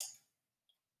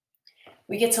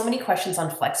We get so many questions on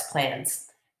flex plans.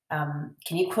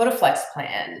 Can you quote a flex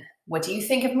plan? What do you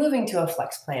think of moving to a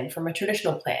flex plan from a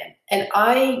traditional plan? And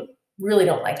I really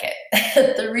don't like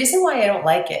it. The reason why I don't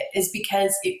like it is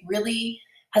because it really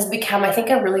has become, I think,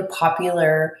 a really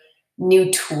popular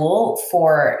new tool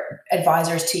for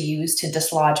advisors to use to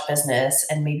dislodge business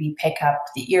and maybe pick up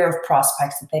the ear of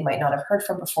prospects that they might not have heard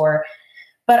from before.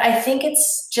 But I think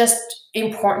it's just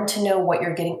important to know what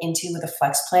you're getting into with a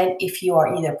flex plan if you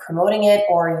are either promoting it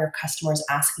or your customers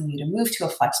asking you to move to a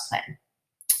flex plan.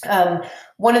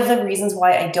 One of the reasons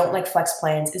why I don't like flex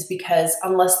plans is because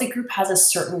unless the group has a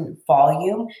certain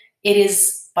volume, it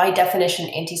is by definition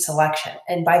anti-selection.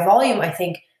 And by volume, I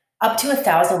think up to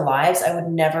 1,000 lives, I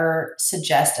would never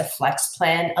suggest a flex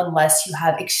plan unless you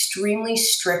have extremely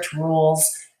strict rules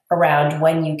around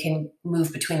when you can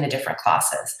move between the different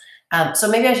classes. So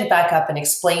maybe I should back up and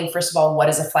explain, first of all, what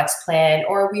is a flex plan,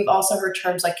 or we've also heard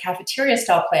terms like cafeteria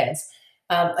style plans.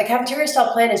 A cafeteria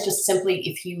style plan is just simply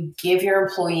if you give your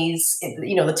employees,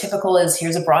 the typical is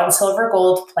here's a bronze, silver,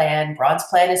 gold plan. Bronze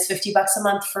plan is $50 a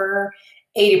month for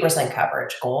 80%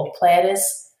 coverage. Gold plan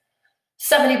is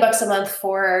 $70 a month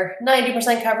for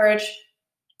 90% coverage.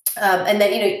 And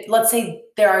then, let's say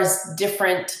there are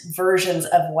different versions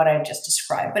of what I've just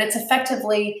described, but it's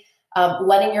effectively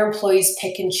letting your employees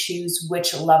pick and choose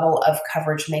which level of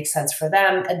coverage makes sense for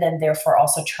them, and then therefore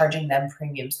also charging them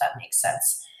premiums that make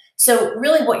sense. So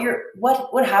really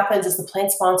what happens is the plan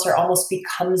sponsor almost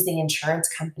becomes the insurance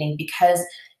company, because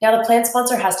now the plan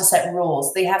sponsor has to set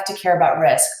rules. They have to care about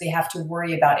risk. They have to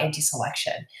worry about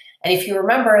anti-selection. And if you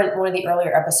remember in one of the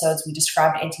earlier episodes, we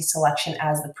described anti-selection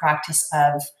as the practice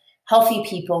of healthy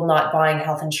people not buying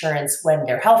health insurance when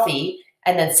they're healthy,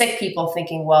 and then sick people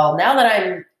thinking, well, now that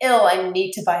I'm ill, I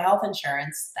need to buy health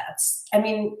insurance.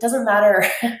 Doesn't matter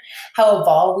how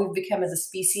evolved we've become as a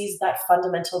species, that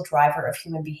fundamental driver of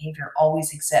human behavior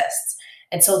always exists.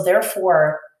 And so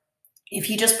therefore, if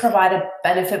you just provide a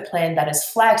benefit plan that is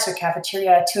flex or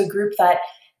cafeteria to a group that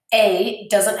A,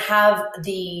 doesn't have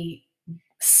the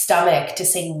stomach to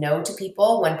say no to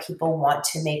people when people want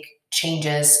to make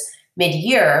changes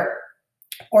mid-year,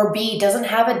 or B, doesn't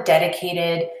have a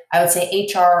dedicated, I would say,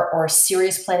 HR or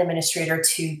serious plan administrator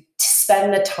to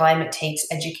spend the time it takes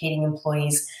educating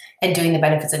employees and doing the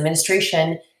benefits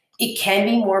administration, it can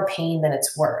be more pain than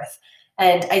it's worth.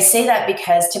 And I say that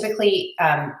because typically,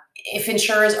 if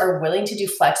insurers are willing to do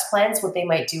flex plans, what they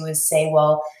might do is say,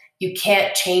 well, you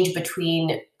can't change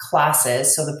between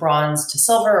classes, so the bronze to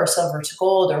silver or silver to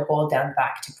gold or gold down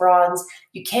back to bronze.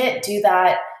 You can't do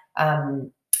that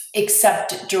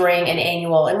except during an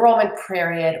annual enrollment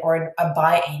period or a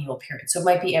biannual period. So it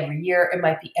might be every year, it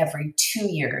might be every 2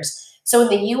 years. So in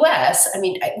the US,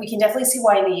 we can definitely see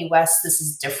why in the US this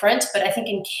is different, but I think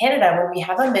in Canada, when we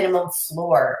have a minimum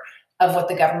floor of what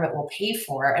the government will pay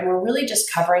for, and we're really just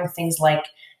covering things like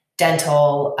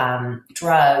dental,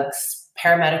 drugs,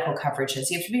 paramedical coverages,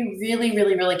 you have to be really,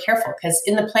 really, really careful, because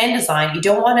in the plan design, you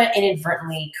don't want to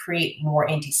inadvertently create more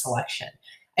anti-selection.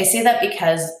 I say that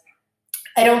because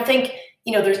I don't think,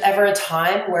 there's ever a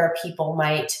time where people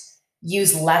might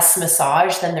use less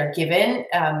massage than they're given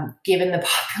the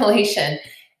population.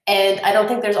 And I don't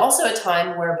think there's also a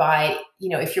time whereby,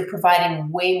 if you're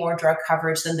providing way more drug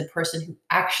coverage than the person who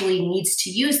actually needs to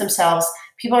use themselves,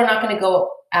 people are not going to go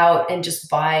out and just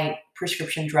buy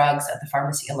prescription drugs at the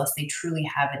pharmacy unless they truly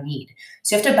have a need.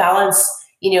 So you have to balance,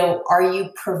 are you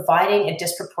providing a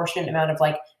disproportionate amount of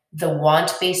the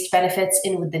want-based benefits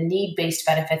in with the need-based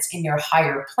benefits in your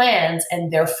higher plans, and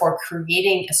therefore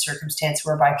creating a circumstance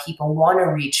whereby people want to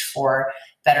reach for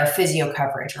better physio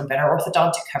coverage or better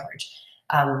orthodontic coverage.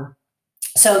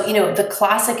 So, the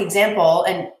classic example,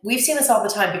 and we've seen this all the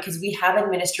time because we have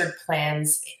administered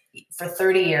plans for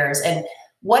 30 years. And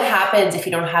what happens if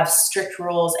you don't have strict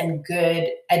rules and good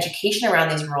education around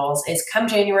these rules is come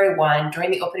January 1,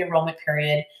 during the open enrollment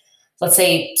period, let's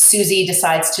say Susie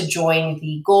decides to join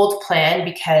the gold plan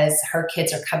because her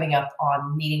kids are coming up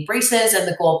on needing braces and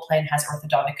the gold plan has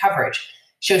orthodontic coverage.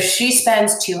 So she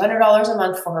spends $200 a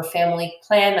month for her family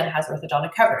plan that has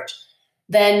orthodontic coverage.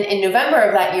 Then in November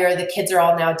of that year, the kids are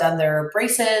all now done their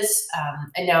braces,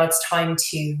 and now it's time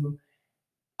to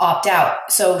opt out.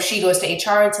 So she goes to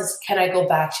HR and says, can I go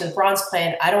back to the bronze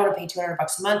plan? I don't want to pay $200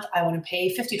 a month. I want to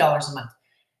pay $50 a month.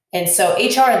 And so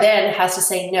HR then has to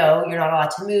say, no, you're not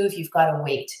allowed to move. You've got to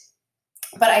wait.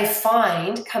 But I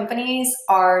find companies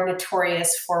are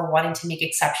notorious for wanting to make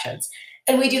exceptions.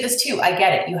 And we do this too. I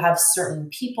get it. You have certain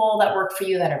people that work for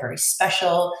you that are very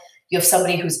special. You have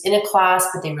somebody who's in a class,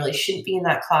 but they really shouldn't be in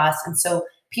that class. And so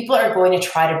people are going to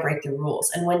try to break the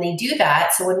rules. And when they do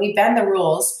that, so when we bend the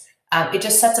rules, It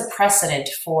just sets a precedent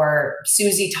for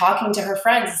Susie talking to her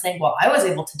friends and saying, well, I was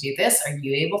able to do this. Are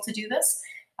you able to do this?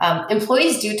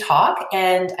 Employees do talk,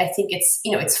 and I think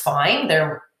it's fine.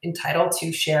 They're entitled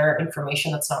to share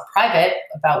information that's not private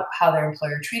about how their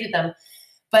employer treated them.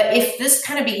 But if this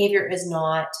kind of behavior is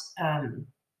not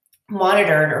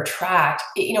monitored or tracked,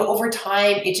 over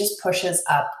time, it just pushes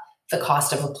up the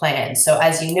cost of a plan. So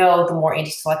as you know, the more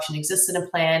anti-selection exists in a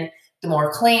plan, the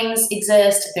more claims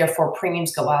exist, therefore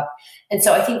premiums go up. And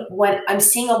so I think when I'm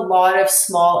seeing a lot of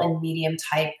small and medium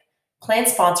type plan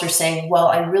sponsors saying, well,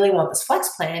 I really want this flex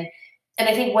plan. And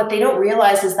I think what they don't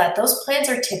realize is that those plans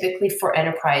are typically for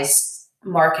enterprise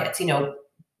markets,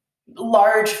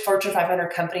 large Fortune 500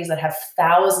 companies that have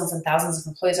thousands and thousands of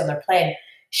employees on their plan.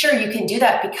 Sure, you can do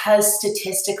that because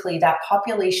statistically that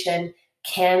population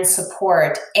can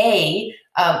support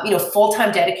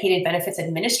full-time dedicated benefits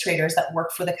administrators that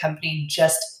work for the company,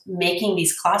 just making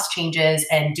these class changes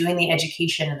and doing the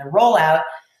education and the rollout.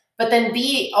 But then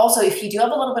B, also, if you do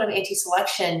have a little bit of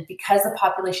anti-selection, because the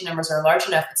population numbers are large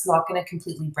enough, it's not going to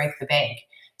completely break the bank.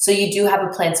 So you do have a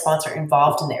plan sponsor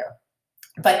involved in there.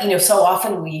 But, so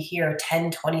often we hear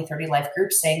 10, 20, 30 life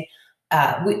groups saying,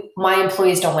 my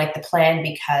employees don't like the plan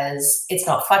because it's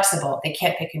not flexible. They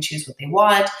can't pick and choose what they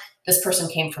want. This person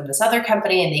came from this other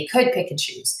company and they could pick and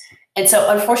choose. And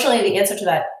so unfortunately, the answer to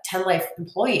that 10 life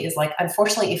employee is like,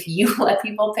 unfortunately, if you let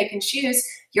people pick and choose,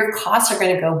 your costs are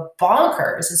going to go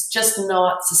bonkers. It's just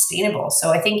not sustainable. So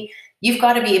I think you've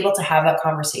got to be able to have that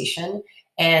conversation.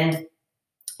 And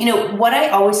what I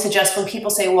always suggest when people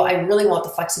say, well, I really want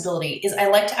the flexibility, is I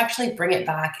like to actually bring it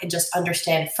back and just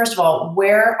understand, first of all,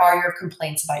 where are your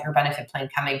complaints about your benefit plan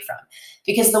coming from?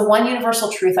 Because the one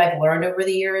universal truth I've learned over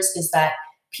the years is that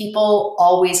people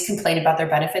always complain about their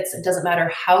benefits. It doesn't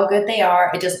matter how good they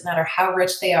are. It doesn't matter how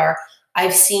rich they are.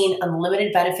 I've seen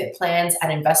unlimited benefit plans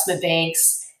at investment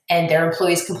banks, and their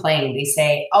employees complain. They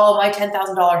say, oh, my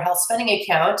 $10,000 health spending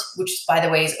account, which by the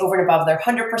way is over and above their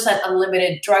 100%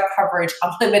 unlimited drug coverage,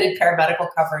 unlimited paramedical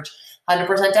coverage,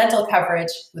 100% dental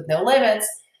coverage with no limits.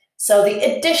 So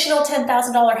the additional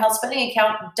 $10,000 health spending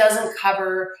account doesn't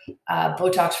cover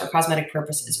Botox for cosmetic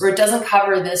purposes, or it doesn't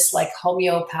cover this like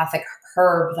homeopathic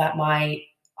herb that my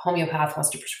homeopath wants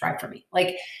to prescribe for me.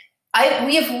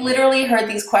 We have literally heard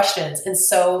these questions. And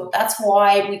so that's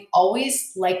why we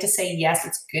always like to say, yes,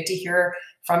 it's good to hear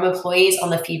from employees on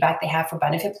the feedback they have for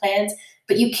benefit plans,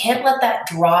 but you can't let that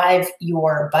drive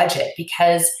your budget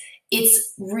because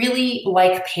it's really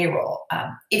like payroll.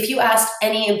 If you asked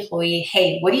any employee,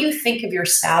 hey, what do you think of your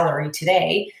salary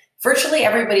today? Virtually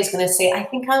everybody's going to say, I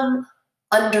think I'm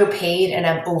underpaid and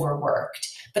I'm overworked.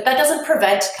 But that doesn't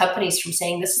prevent companies from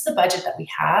saying, this is the budget that we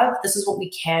have, this is what we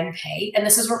can pay, and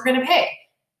this is what we're going to pay.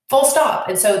 Full stop.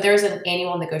 And so there's an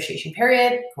annual negotiation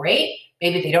period. Great.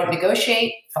 Maybe they don't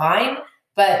negotiate. Fine.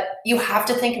 But you have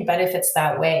to think of benefits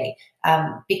that way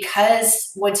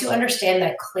because once you understand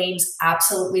that claims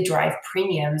absolutely drive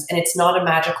premiums and it's not a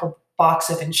magical box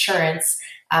of insurance,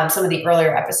 some of the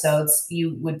earlier episodes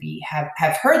you would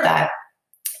have heard that.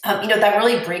 That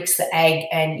really breaks the egg,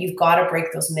 and you've got to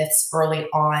break those myths early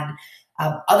on.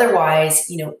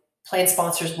 Otherwise, plan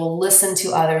sponsors will listen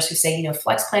to others who say,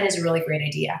 flex plan is a really great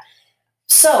idea.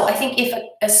 So I think if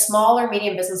a small or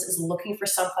medium business is looking for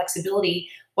some flexibility,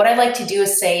 what I'd like to do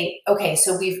is say, okay,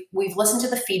 so we've listened to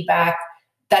the feedback.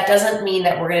 That doesn't mean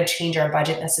that we're going to change our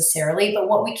budget necessarily, but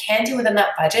what we can do within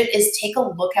that budget is take a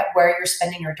look at where you're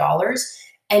spending your dollars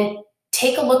and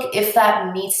take a look if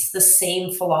that meets the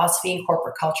same philosophy and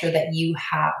corporate culture that you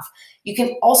have. You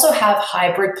can also have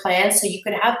hybrid plans. So you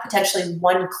could have potentially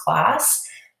one class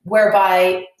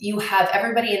whereby you have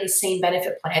everybody in the same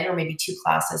benefit plan, or maybe two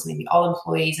classes, maybe all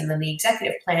employees and then the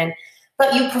executive plan.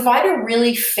 But you provide a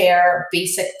really fair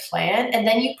basic plan, and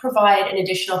then you provide an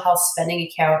additional health spending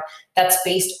account that's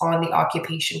based on the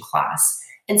occupation class.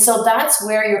 And so that's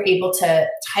where you're able to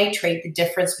titrate the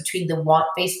difference between the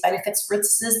want-based benefits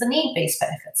versus the need-based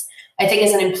benefits. I think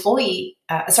as an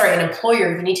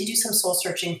employer, you need to do some soul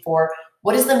searching for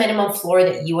what is the minimum floor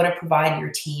that you want to provide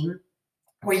your team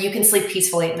where you can sleep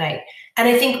peacefully at night. And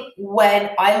I think when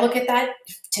I look at that,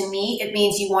 to me, it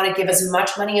means you want to give as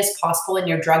much money as possible in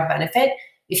your drug benefit.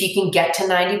 If you can get to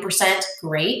 90%,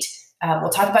 great. We'll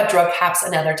talk about drug caps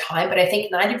another time, but I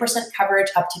think 90% coverage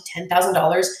up to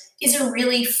 $10,000 is a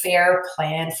really fair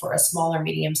plan for a small or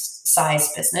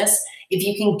medium-sized business. If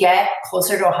you can get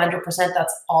closer to 100%,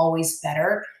 that's always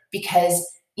better because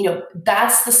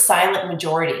that's the silent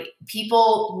majority.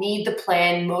 People need the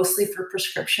plan mostly for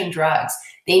prescription drugs.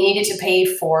 They need it to pay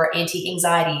for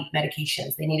anti-anxiety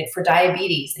medications. They need it for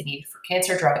diabetes. They need it for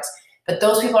cancer drugs. But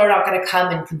those people are not going to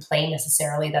come and complain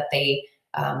necessarily that they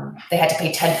they had to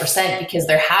pay 10% because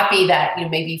they're happy that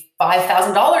maybe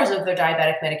 $5,000 of their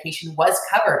diabetic medication was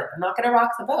covered. They're not going to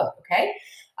rock the boat, okay?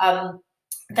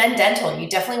 Then dental, you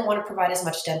definitely want to provide as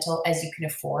much dental as you can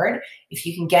afford. If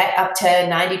you can get up to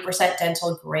 90%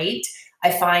 dental, great.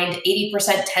 I find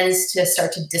 80% tends to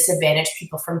start to disadvantage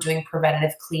people from doing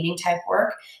preventative cleaning type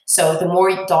work. So the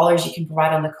more dollars you can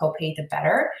provide on the copay, the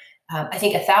better. I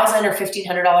think $1,000 or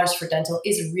 $1,500 for dental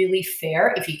is really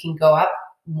fair. If you can go up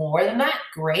more than that,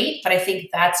 great. But I think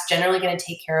that's generally going to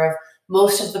take care of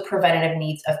most of the preventative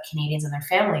needs of Canadians and their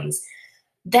families.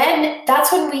 Then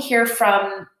that's when we hear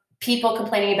from people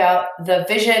complaining about the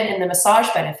vision and the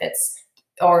massage benefits.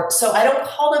 So I don't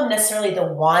call them necessarily the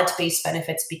want-based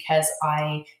benefits because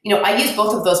I use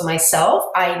both of those myself.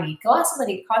 I need glasses, I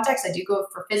need contacts, I do go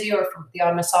for physio or for the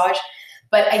odd massage.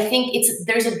 But I think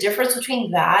there's a difference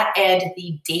between that and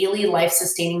the daily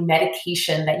life-sustaining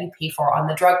medication that you pay for on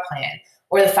the drug plan,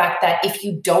 or the fact that if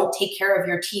you don't take care of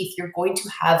your teeth, you're going to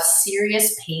have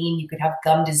serious pain. You could have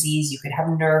gum disease, you could have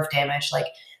nerve damage. Like,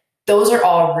 those are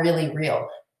all really real.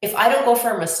 If I don't go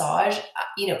for a massage,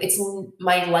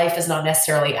 my life is not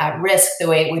necessarily at risk the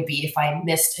way it would be if I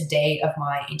missed a day of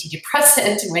my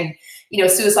antidepressant when,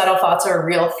 suicidal thoughts are a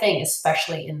real thing,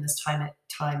 especially in this time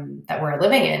that we're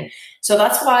living in. So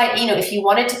that's why, if you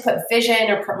wanted to put vision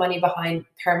or put money behind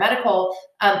paramedical,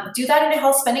 do that in a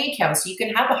health spending account. So you can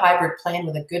have a hybrid plan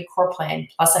with a good core plan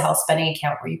plus a health spending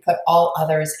account where you put all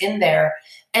others in there.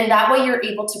 And that way you're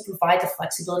able to provide the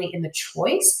flexibility in the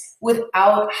choice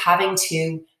without having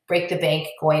to break the bank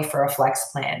going for a flex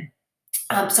plan.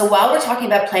 So while we're talking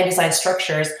about plan design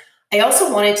structures, I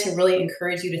also wanted to really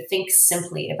encourage you to think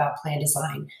simply about plan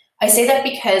design. I say that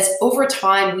because over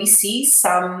time, we see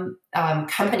some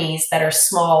companies that are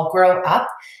small grow up.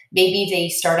 Maybe they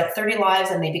start at 30 lives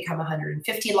and they become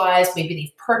 150 lives. Maybe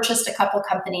they've purchased a couple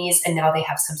companies and now they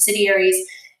have subsidiaries.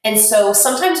 And so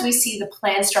sometimes we see the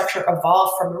plan structure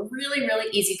evolve from a really, really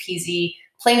easy peasy,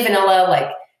 plain vanilla,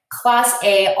 like Class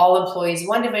A, all employees,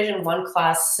 one division, one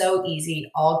class, so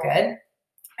easy, all good.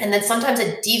 And then sometimes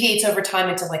it deviates over time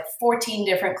into like 14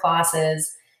 different classes.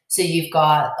 So you've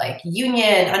got like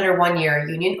union under 1 year,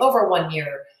 union over 1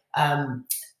 year,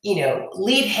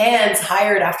 lead hands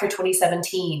hired after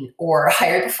 2017 or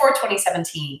hired before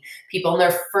 2017, people in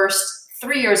their first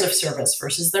 3 years of service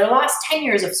versus their last 10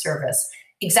 years of service,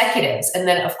 executives. And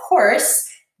then, of course,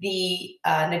 the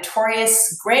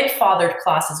notorious grandfathered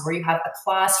classes where you have a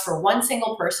class for one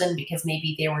single person because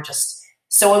maybe they were just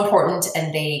so important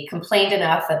and they complained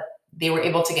enough that they were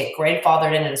able to get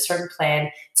grandfathered in a certain plan.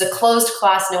 It's a closed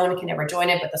class. No one can ever join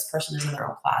it, but this person is in their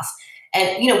own class.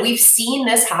 And, we've seen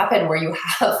this happen where you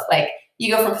have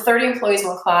you go from 30 employees in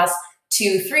one class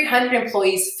to 300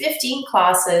 employees, 15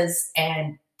 classes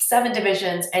and 7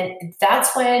 divisions. And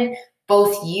that's when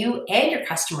both you and your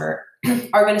customer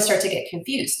are going to start to get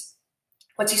confused.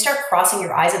 Once you start crossing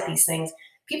your eyes at these things,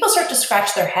 people start to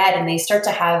scratch their head and they start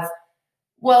to have,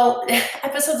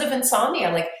 episodes of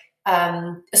insomnia,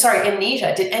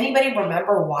 amnesia. Did anybody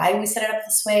remember why we set it up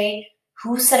this way?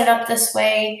 Who set it up this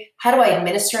way? How do I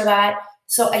administer that?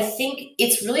 So I think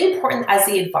it's really important as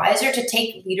the advisor to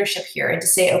take leadership here and to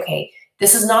say, okay,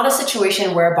 this is not a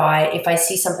situation whereby if I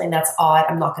see something that's odd,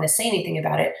 I'm not going to say anything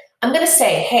about it. I'm going to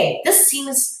say, hey, this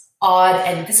seems odd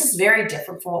and this is very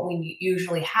different from what we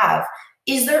usually have.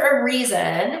 Is there a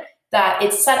reason that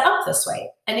it's set up this way?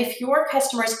 And if your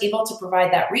customer is able to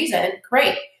provide that reason,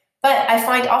 great. But I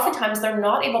find oftentimes they're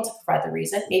not able to provide the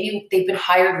reason. Maybe they've been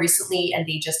hired recently and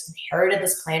they just inherited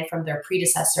this plan from their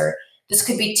predecessor. This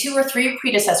could be 2 or 3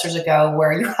 predecessors ago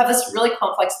where you have this really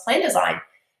complex plan design.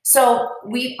 So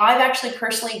I've actually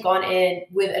personally gone in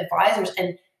with advisors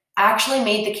and actually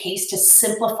made the case to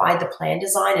simplify the plan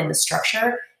design and the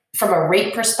structure from a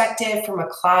rate perspective, from a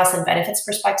class and benefits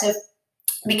perspective,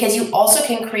 because you also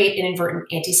can create an inadvertent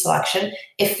anti-selection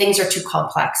if things are too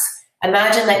complex.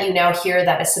 Imagine that you now hear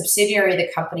that a subsidiary the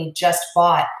company just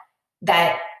bought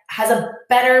that has a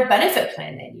better benefit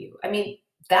plan than you. I mean,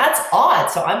 that's odd.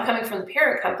 So I'm coming from the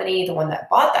parent company, the one that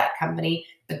bought that company,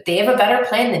 but they have a better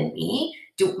plan than me.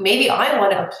 Maybe I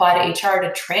want to apply to HR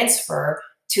to transfer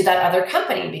to that other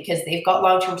company because they've got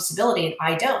long-term disability and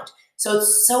I don't. So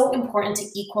it's so important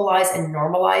to equalize and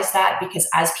normalize that, because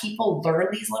as people learn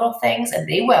these little things, and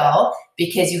they will,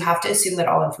 because you have to assume that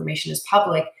all information is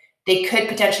public, they could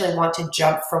potentially want to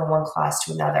jump from one class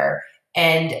to another.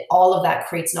 And all of that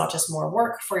creates not just more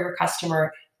work for your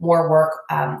customer, more work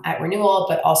at renewal,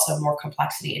 but also more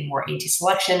complexity and more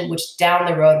anti-selection, which down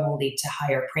the road will lead to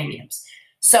higher premiums.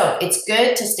 So it's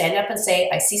good to stand up and say,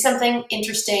 I see something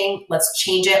interesting, let's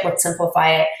change it, let's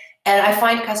simplify it. And I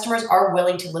find customers are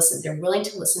willing to listen. They're willing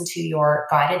to listen to your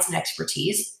guidance and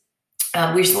expertise.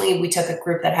 Recently, we took a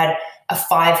group that had a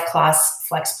 5-class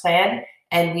flex plan,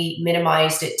 and we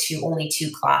minimized it to only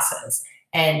 2 classes.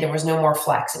 And there was no more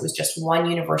flex. It was just one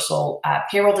universal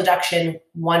payroll deduction,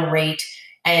 one rate.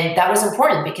 And that was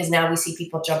important because now we see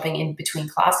people jumping in between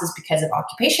classes because of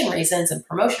occupation reasons and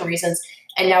promotion reasons.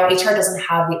 And now HR doesn't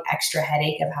have the extra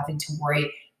headache of having to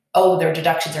worry, oh, their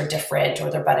deductions are different or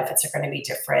their benefits are going to be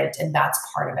different. And that's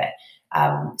part of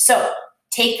it. So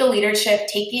take the leadership,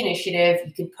 take the initiative.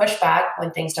 You can push back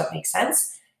when things don't make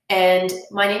sense. And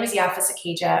my name is Yafa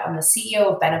Sakeja. I'm the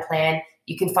CEO of Beneplan.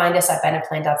 You can find us at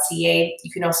beneplan.ca.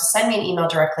 You can also send me an email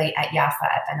directly at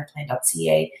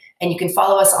yafa@beneplan.ca. And you can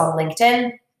follow us on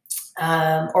LinkedIn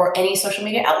or any social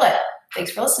media outlet.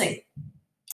 Thanks for listening.